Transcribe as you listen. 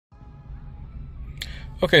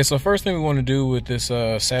Okay, so first thing we want to do with this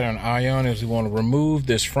Saturn Ion is we want to remove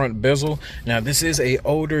this front bezel. Now this is a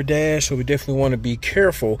older dash, so we definitely want to be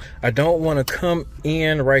careful. I don't want to come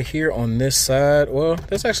in right here on this side. Well,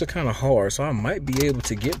 that's actually kind of hard, so I might be able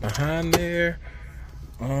to get behind there.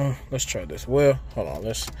 Let's try this. Well, hold on,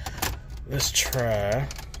 let's try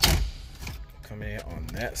come in on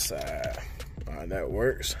that side. All right, that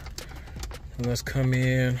works. And let's come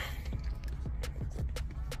in.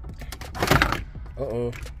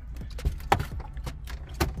 Uh-oh.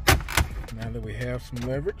 Now that we have some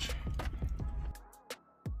leverage.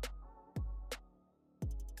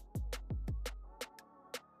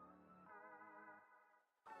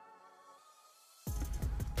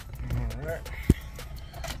 All right.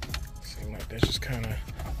 Seems like that just kind of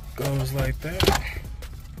goes like that.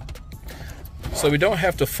 So we don't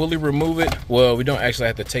have to fully remove it. Well, we don't actually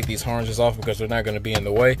have to take these harnesses off because they're not going to be in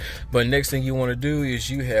the way. But next thing you want to do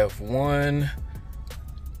is you have one.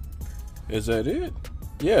 Is that it?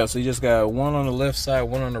 Yeah, so you just got one on the left side,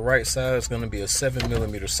 one on the right side. It's going to be a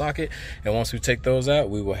 7mm socket. And once we take those out,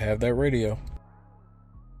 we will have that radio.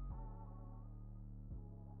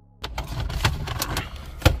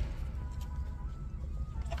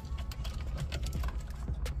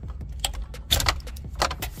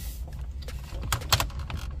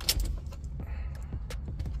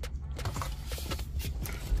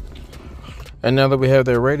 And now that we have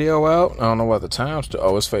that radio out, I don't know what the time's to.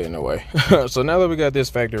 Oh, it's fading away. So now that we got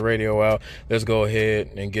this factory radio out, let's go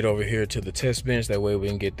ahead and get over here to the test bench. That way we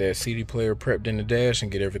can get that CD player prepped in the dash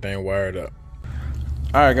and get everything wired up.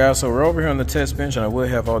 All right, guys, so we're over here on the test bench, and I will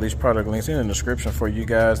have all these product links in the description for you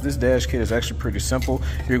guys. This dash kit is actually pretty simple.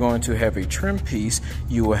 You're going to have a trim piece.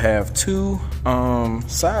 You will have two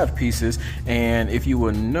side pieces, and if you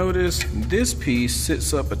will notice, this piece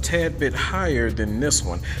sits up a tad bit higher than this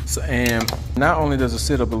one. So, and not only does it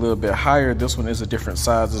sit up a little bit higher, this one is a different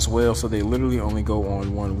size as well, so they literally only go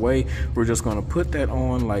on one way. We're just going to put that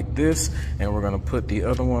on like this, and we're going to put the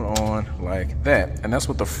other one on like that. And that's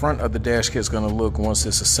what the front of the dash kit is going to look once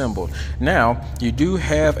it's assembled. Now you do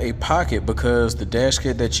have a pocket because the dash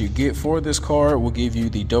kit that you get for this car will give you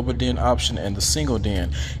the double DIN option and the single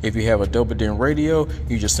DIN. If you have a double DIN radio,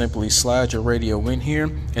 you just simply slide your radio in here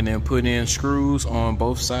and then put in screws on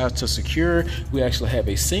both sides to secure. We actually have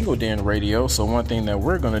a single DIN radio, so one thing that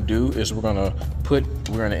we're going to do is we're going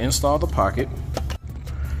to install the pocket.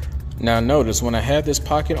 Now notice when I have this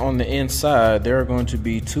pocket on the inside, there are going to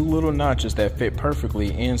be two little notches that fit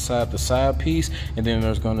perfectly inside the side piece, and then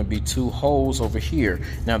there's going to be two holes over here.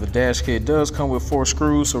 Now the dash kit does come with 4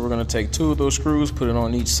 screws, so we're going to take 2 of those screws, put it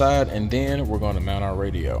on each side, and then we're going to mount our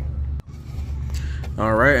radio.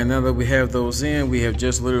 All right, and now that we have those in, we have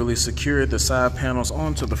just literally secured the side panels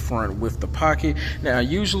onto the front with the pocket. Now,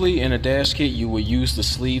 usually in a dash kit, you will use the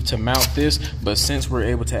sleeve to mount this, but since we're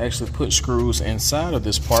able to actually put screws inside of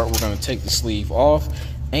this part, we're going to take the sleeve off.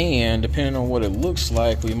 And depending on what it looks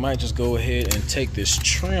like, we might just go ahead and take this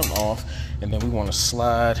trim off, and then we want to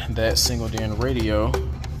slide that single DIN radio,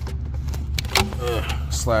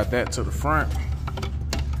 slide that to the front.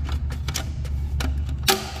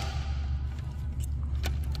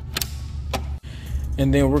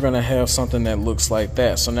 And then we're going to have something that looks like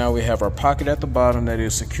that. So now we have our pocket at the bottom that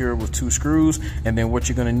is secured with 2 screws. And then what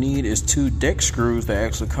you're going to need is 2 deck screws that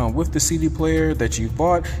actually come with the CD player that you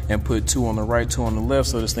bought, and put 2 on the right, 2 on the left,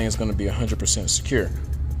 so this thing is going to be 100% secure.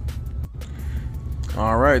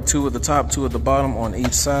 All right, 2 at the top, 2 at the bottom on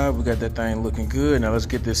each side. We got that thing looking good. Now let's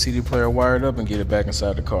get this CD player wired up and get it back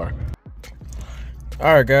inside the car.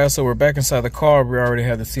 All right, guys, so we're back inside the car. We already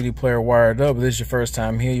have the CD player wired up. If this is your first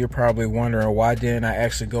time here, you're probably wondering, why didn't I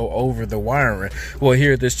actually go over the wiring? Well,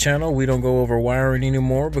 here at this channel, we don't go over wiring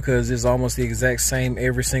anymore because it's almost the exact same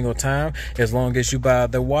every single time, as long as you buy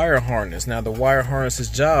the wire harness. Now, the wire harness's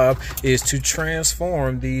job is to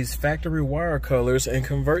transform these factory wire colors and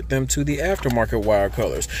convert them to the aftermarket wire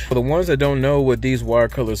colors. For the ones that don't know what these wire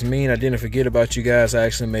colors mean, I didn't forget about you guys. I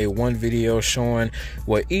actually made one video showing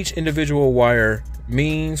what each individual wire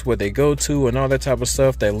means, what they go to, and all that type of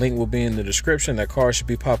stuff. That link will be in the description. That card should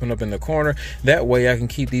be popping up in the corner. That way I can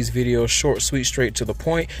keep these videos short, sweet, straight to the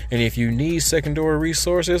point. And if you need secondary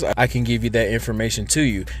resources, I can give you that information to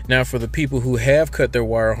you. Now, for the people who have cut their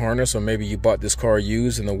wire harness, or maybe you bought this car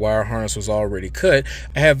used and the wire harness was already cut,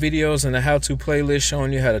 I have videos in the how-to playlist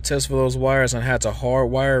showing you how to test for those wires and how to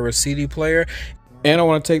hardwire a CD player. And I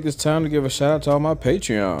want to take this time to give a shout out to all my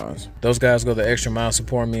Patreons. Those guys go the extra mile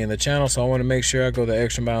supporting me in the channel, so I want to make sure I go the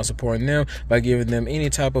extra mile supporting them by giving them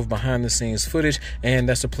any type of behind the scenes footage, and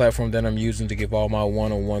that's the platform that I'm using to give all my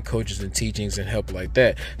one-on-one coaches and teachings and help like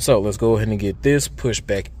that. So let's go ahead and get this pushed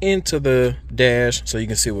back into the dash so you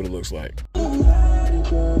can see what it looks like.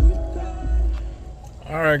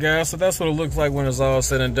 Alright guys, so that's what it looks like when it's all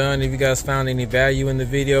said and done. If you guys found any value in the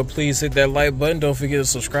video, please hit that like button. Don't forget to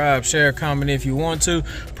subscribe, share, comment if you want to.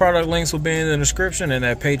 Product links will be in the description, and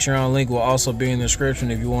that Patreon link will also be in the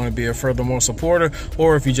description if you want to be a furthermore supporter,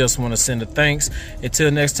 or if you just want to send a thanks.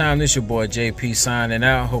 Until next time, this your boy JP signing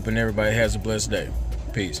out, hoping everybody has a blessed day.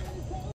 Peace.